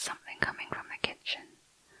heard something coming from the kitchen,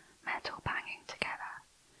 metal banging together.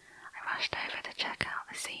 I rushed over to check out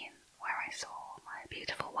the scene where I saw my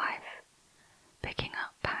beautiful wife picking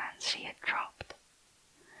up pans she had dropped.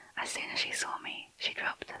 As soon as she saw me, she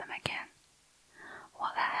dropped them again.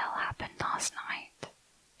 "What the hell happened last night?"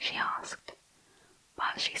 she asked,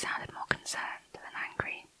 but she sounded more concerned than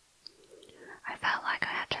angry. I felt like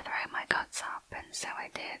I had to throw my guts up, and so I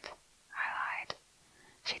did. I lied.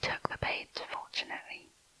 She took the bait,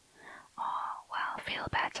 fortunately. "Oh, well, feel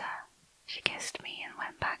better." She kissed me and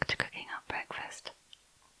went back to cooking up breakfast.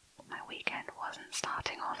 My weekend wasn't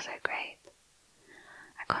starting off so great.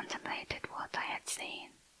 I contemplated what I had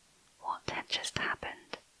seen, what had just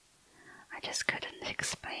happened. I just couldn't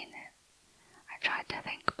explain it. I tried to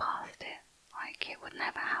think past it, like it would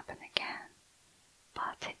never happen again.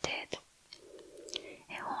 But it did.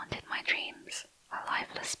 It haunted my dreams, a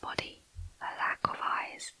lifeless body, a lack of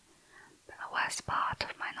eyes. But the worst part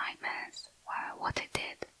of my nightmares were what it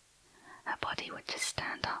did. Her body would just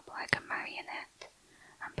stand up like a marionette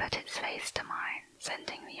and put its face to mine,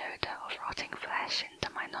 sending the odor of rotting flesh into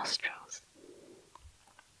my nostrils.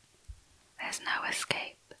 "There's no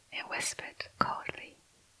escape," it whispered coldly.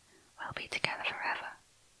 "We'll be together forever."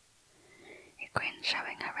 It grinned,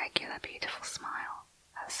 showing a regular beautiful smile.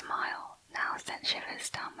 Her smile now sent shivers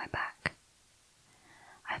down my back.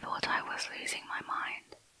 I thought I was losing my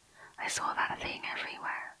mind. I saw that thing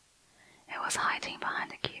everywhere. It was was hiding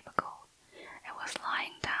behind a cubicle. It was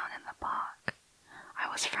lying down in the park.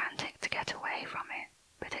 I was frantic to get away from it,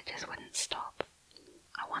 but it just wouldn't stop.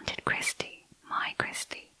 I wanted Christy, my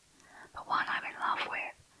Christy, the one I'm in love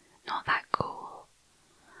with, not that ghoul.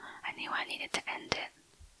 I knew I needed to end it.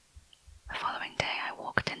 The following day I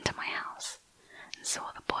walked into my house and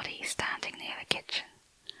saw the body standing near the kitchen,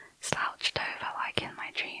 slouched over like in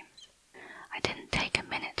my dreams. I didn't take a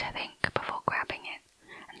minute to think before grabbing it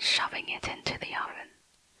and shoving it into the oven,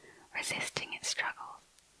 resisting its struggles.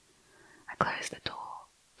 I closed the door,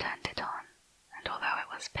 turned it on, and although it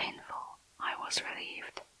was painful, I was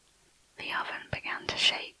relieved. The oven began to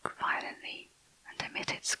shake violently and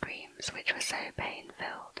emitted screams which were so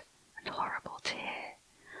pain-filled and horrible to hear,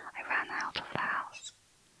 I ran out of the house.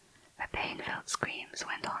 The pain-filled screams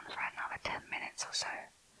went on for another 10 minutes or so,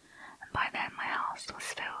 and by then my house was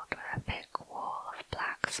filled with a thick wall of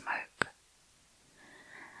black smoke.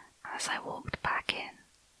 As I walked back in,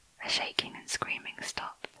 the shaking and screaming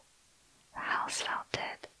stopped. The house felt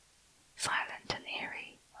dead, silent and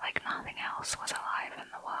eerie, like nothing else was alive in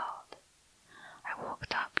the world. I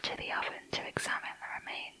walked up to the oven to examine the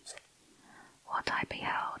remains. What I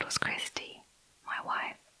beheld was Christy, my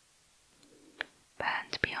wife,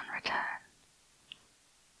 burned beyond return.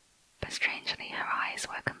 But strangely, her eyes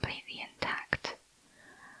were completely intact.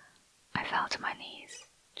 I fell to my knees,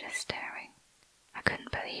 just staring. I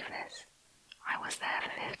couldn't believe this. I was there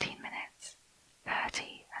for 15 minutes,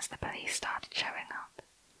 30 as the police started showing up.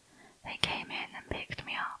 They came in and picked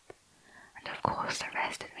me up, and of course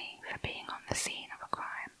arrested me for being on the scene of a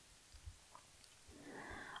crime.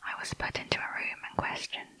 I was put into a room and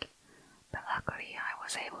questioned, but luckily I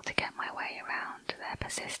was able to get my way around their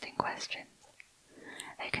persisting questions.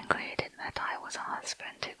 They concluded that I was a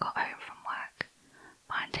husband who got home from work,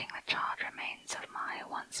 finding the charred remains of my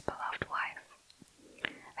once beloved wife.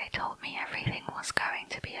 They told me everything was going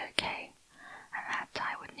to be okay, and that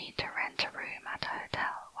I would need to rent a room at a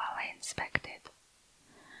hotel while I inspected.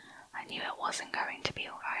 I knew it wasn't going to be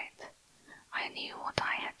alright. I knew what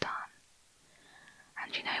I had done.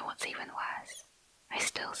 And you know what's even worse? I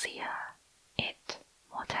still see her. It.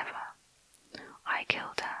 Whatever. I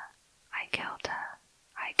killed her. I killed her.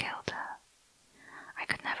 I killed her. I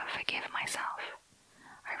could never forgive myself.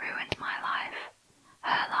 I ruined my life.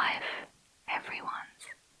 Her life. Everyone's.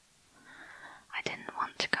 I didn't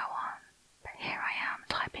want to go on, but here I am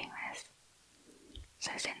typing this.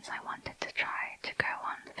 So since I wanted to try to go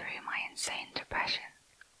on through my insane depression,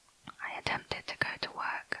 I attempted to go to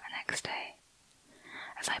work the next day.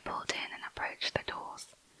 As I pulled in and approached the doors,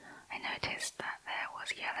 I noticed that there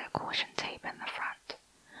was yellow caution tape in the front,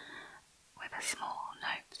 with a small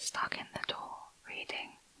note stuck in the door,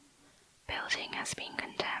 reading, "Building has been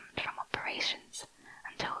condemned from operations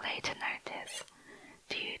until later notice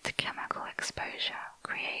due to chemical exposure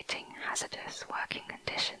creating hazardous working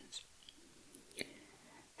conditions.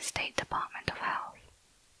 State Department of Health."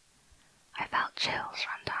 I felt chills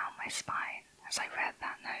run down my spine as I read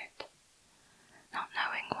that note. Not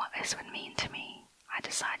knowing what this would mean to me, I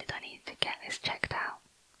decided I needed to get this checked out.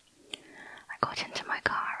 I got into my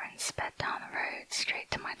car and sped down the road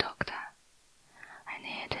straight to my doctor. I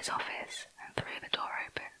neared his office and threw the door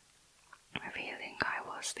open, revealing I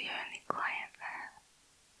was the only client there.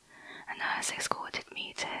 A nurse escorted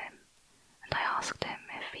me to him, and I asked him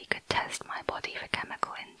if he could test my body for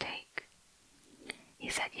chemical intake. He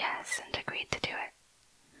said yes and agreed to do it.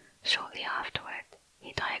 Shortly afterward,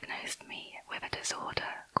 he diagnosed me with a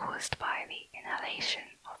disorder caused by the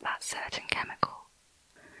inhalation of that certain chemical.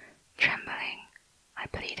 Trembling, I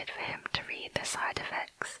pleaded for him to read the side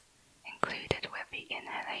effects included with the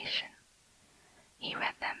inhalation. He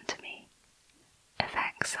read them to me.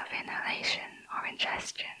 Effects of inhalation or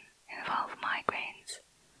ingestion involve migraines,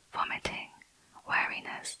 vomiting,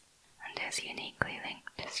 weariness, and is uniquely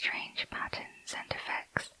linked to strange patterns and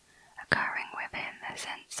effects occurring within the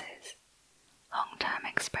senses. Long-term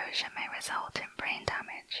exposure may result in brain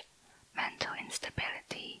damage, mental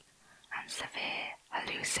instability, and severe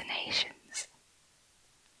hallucinations.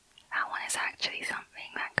 That one is actually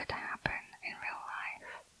something that could happen in real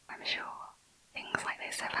life. I'm sure things like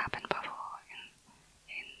this have happened before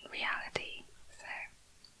in reality.